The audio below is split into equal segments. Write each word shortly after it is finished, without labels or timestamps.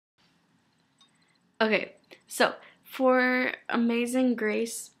Okay, so for Amazing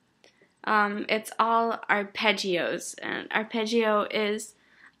Grace, it's all arpeggios, and arpeggio is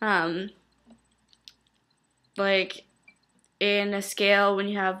like in a scale when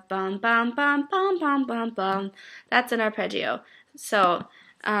you have bum bum bum bum bum bum bum. That's an arpeggio. So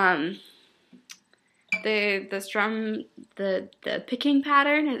the strum the picking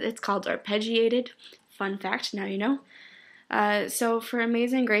pattern, it's called arpeggiated. Fun fact, now you know. So for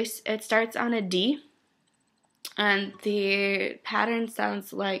Amazing Grace, it starts on a D, and the pattern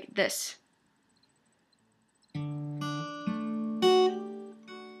sounds like this.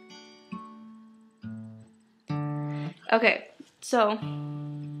 Okay, so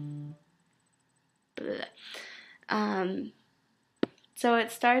so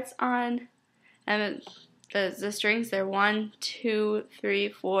it starts on, and the strings, they're 1, 2, 3,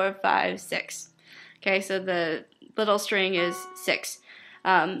 4, 5, 6. Okay, so the little string is 6.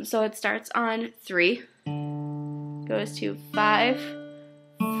 So it starts on 3, goes to 5,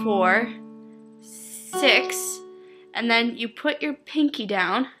 4, 6, and then you put your pinky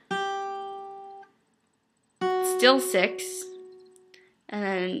down, still 6, and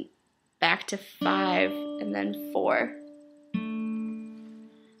then back to 5, and then 4.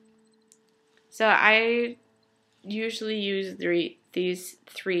 So I usually use these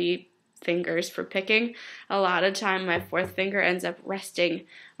 3 fingers for picking. A lot of time my 4th finger ends up resting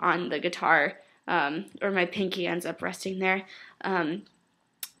on the guitar, or my pinky ends up resting there.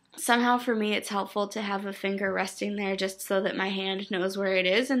 Somehow for me it's helpful to have a finger resting there just so that my hand knows where it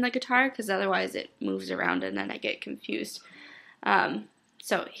is in the guitar, because otherwise it moves around and then I get confused.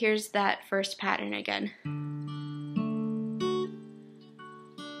 So here's that first pattern again.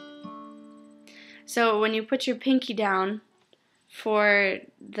 So when you put your pinky down for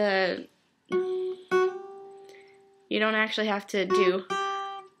the, you don't actually have to do,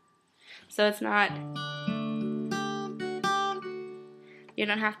 so it's not, you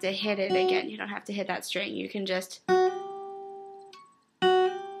don't have to hit it again, you don't have to hit that string, you can just,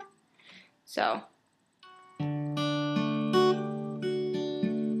 so.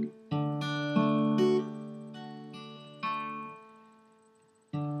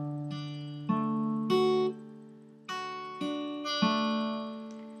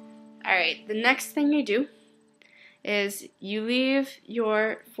 Alright, the next thing you do is you leave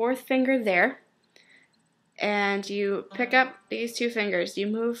your 4th finger there, and you pick up these 2 fingers. You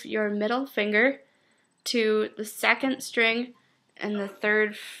move your middle finger to the 2nd string and the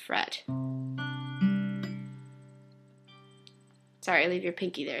 3rd fret. Sorry, leave your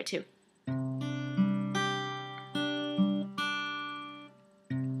pinky there too.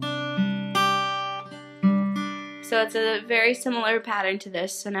 So it's a very similar pattern to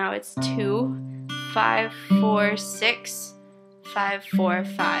this. So now it's 2, 5, 4, 6, 5, 4,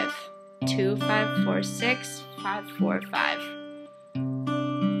 5. 2, 5, 4, 6, 5, 4, 5.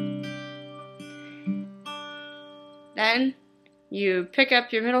 Then you pick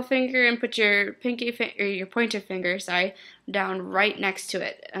up your middle finger and put your your pointer finger, down right next to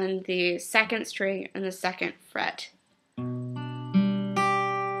it on the 2nd string and the 2nd fret.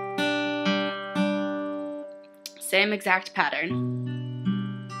 Same exact pattern.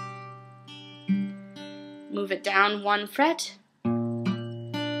 Move it down 1 fret.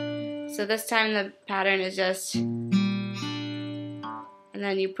 So this time the pattern is just, and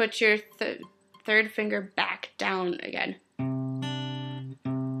then you put your 3rd finger back down again.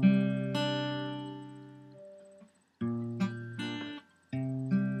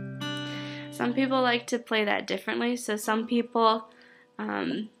 Some people like to play that differently, so some people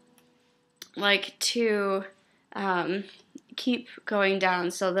like to keep going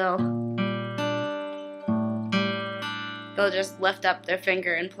down, so they'll just lift up their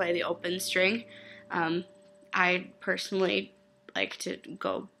finger and play the open string. I personally like to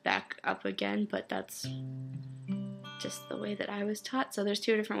go back up again, but that's just the way that I was taught, so there's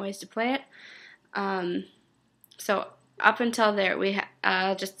 2 different ways to play it. So up until there, we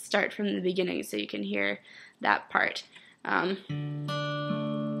just start from the beginning so you can hear that part.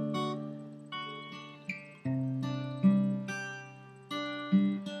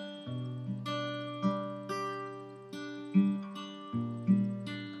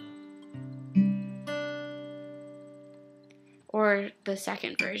 Or the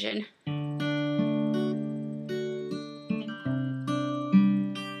 2nd version.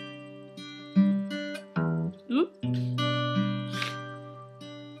 Oop.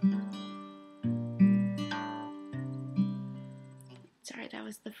 Sorry, that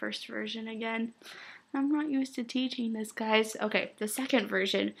was the 1st version again. I'm not used to teaching this, guys. Okay, the 2nd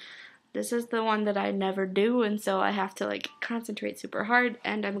version. this is the one that I never do, and so I have to like concentrate super hard,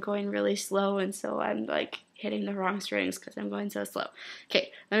 and I'm going really slow, and so I'm like hitting the wrong strings because I'm going so slow.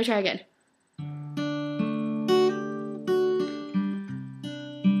 Okay, let me try again.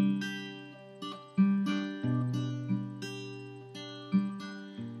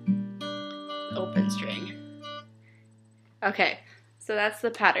 Open string. Okay, so that's the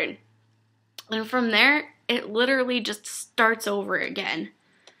pattern. And from there, it literally just starts over again.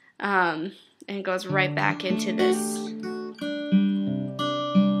 And goes right back into this.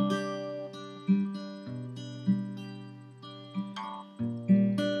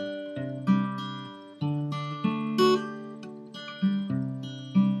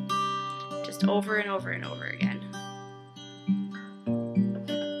 Just over and over and over again.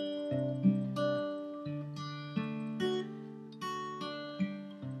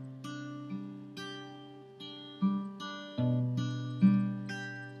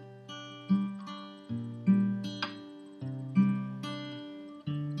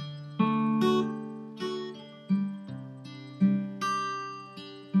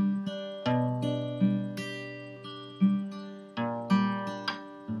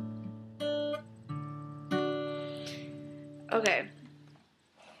 Okay,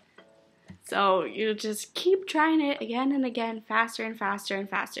 so you just keep trying it again and again, faster and faster and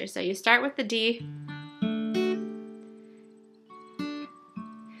faster. So you start with the D, and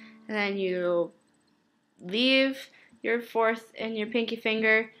then you leave your fourth and your pinky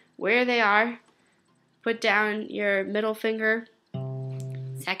finger where they are, put down your middle finger,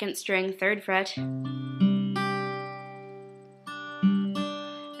 second string, 3rd fret, and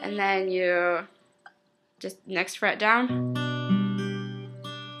then you just next fret down,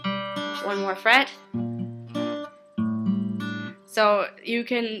 1 more fret. So you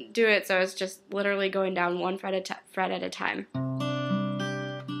can do it so it's just literally going down 1 fret at a time.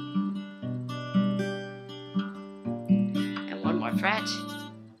 And 1 more fret.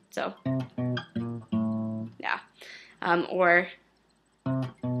 So, yeah.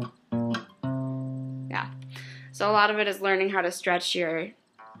 Yeah. So a lot of it is learning how to stretch your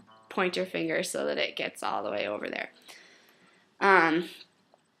pointer finger so that it gets all the way over there.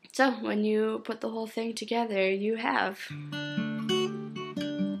 So when you put the whole thing together, you have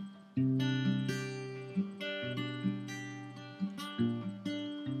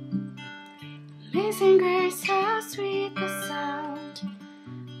Amazing Grace, how sweet the sound,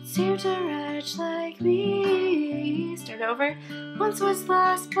 seemed to wretch like me. Start over. Once was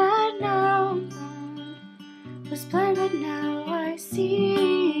lost, but now I'm found. Was blind, but now I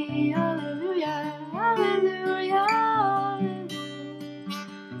see. Hallelujah, hallelujah, hallelujah,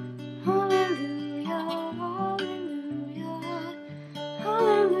 hallelujah,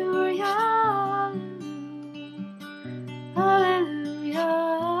 hallelujah, hallelujah,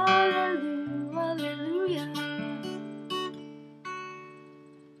 hallelujah.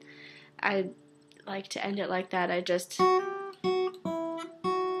 I like to end it like that.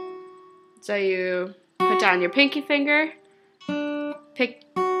 So you put down your pinky finger, pick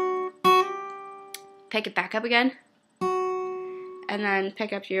it back up again, and then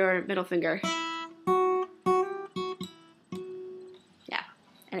pick up your middle finger. Yeah,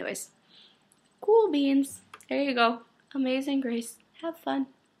 anyways. Cool beans. There you go. Amazing Grace. Have fun.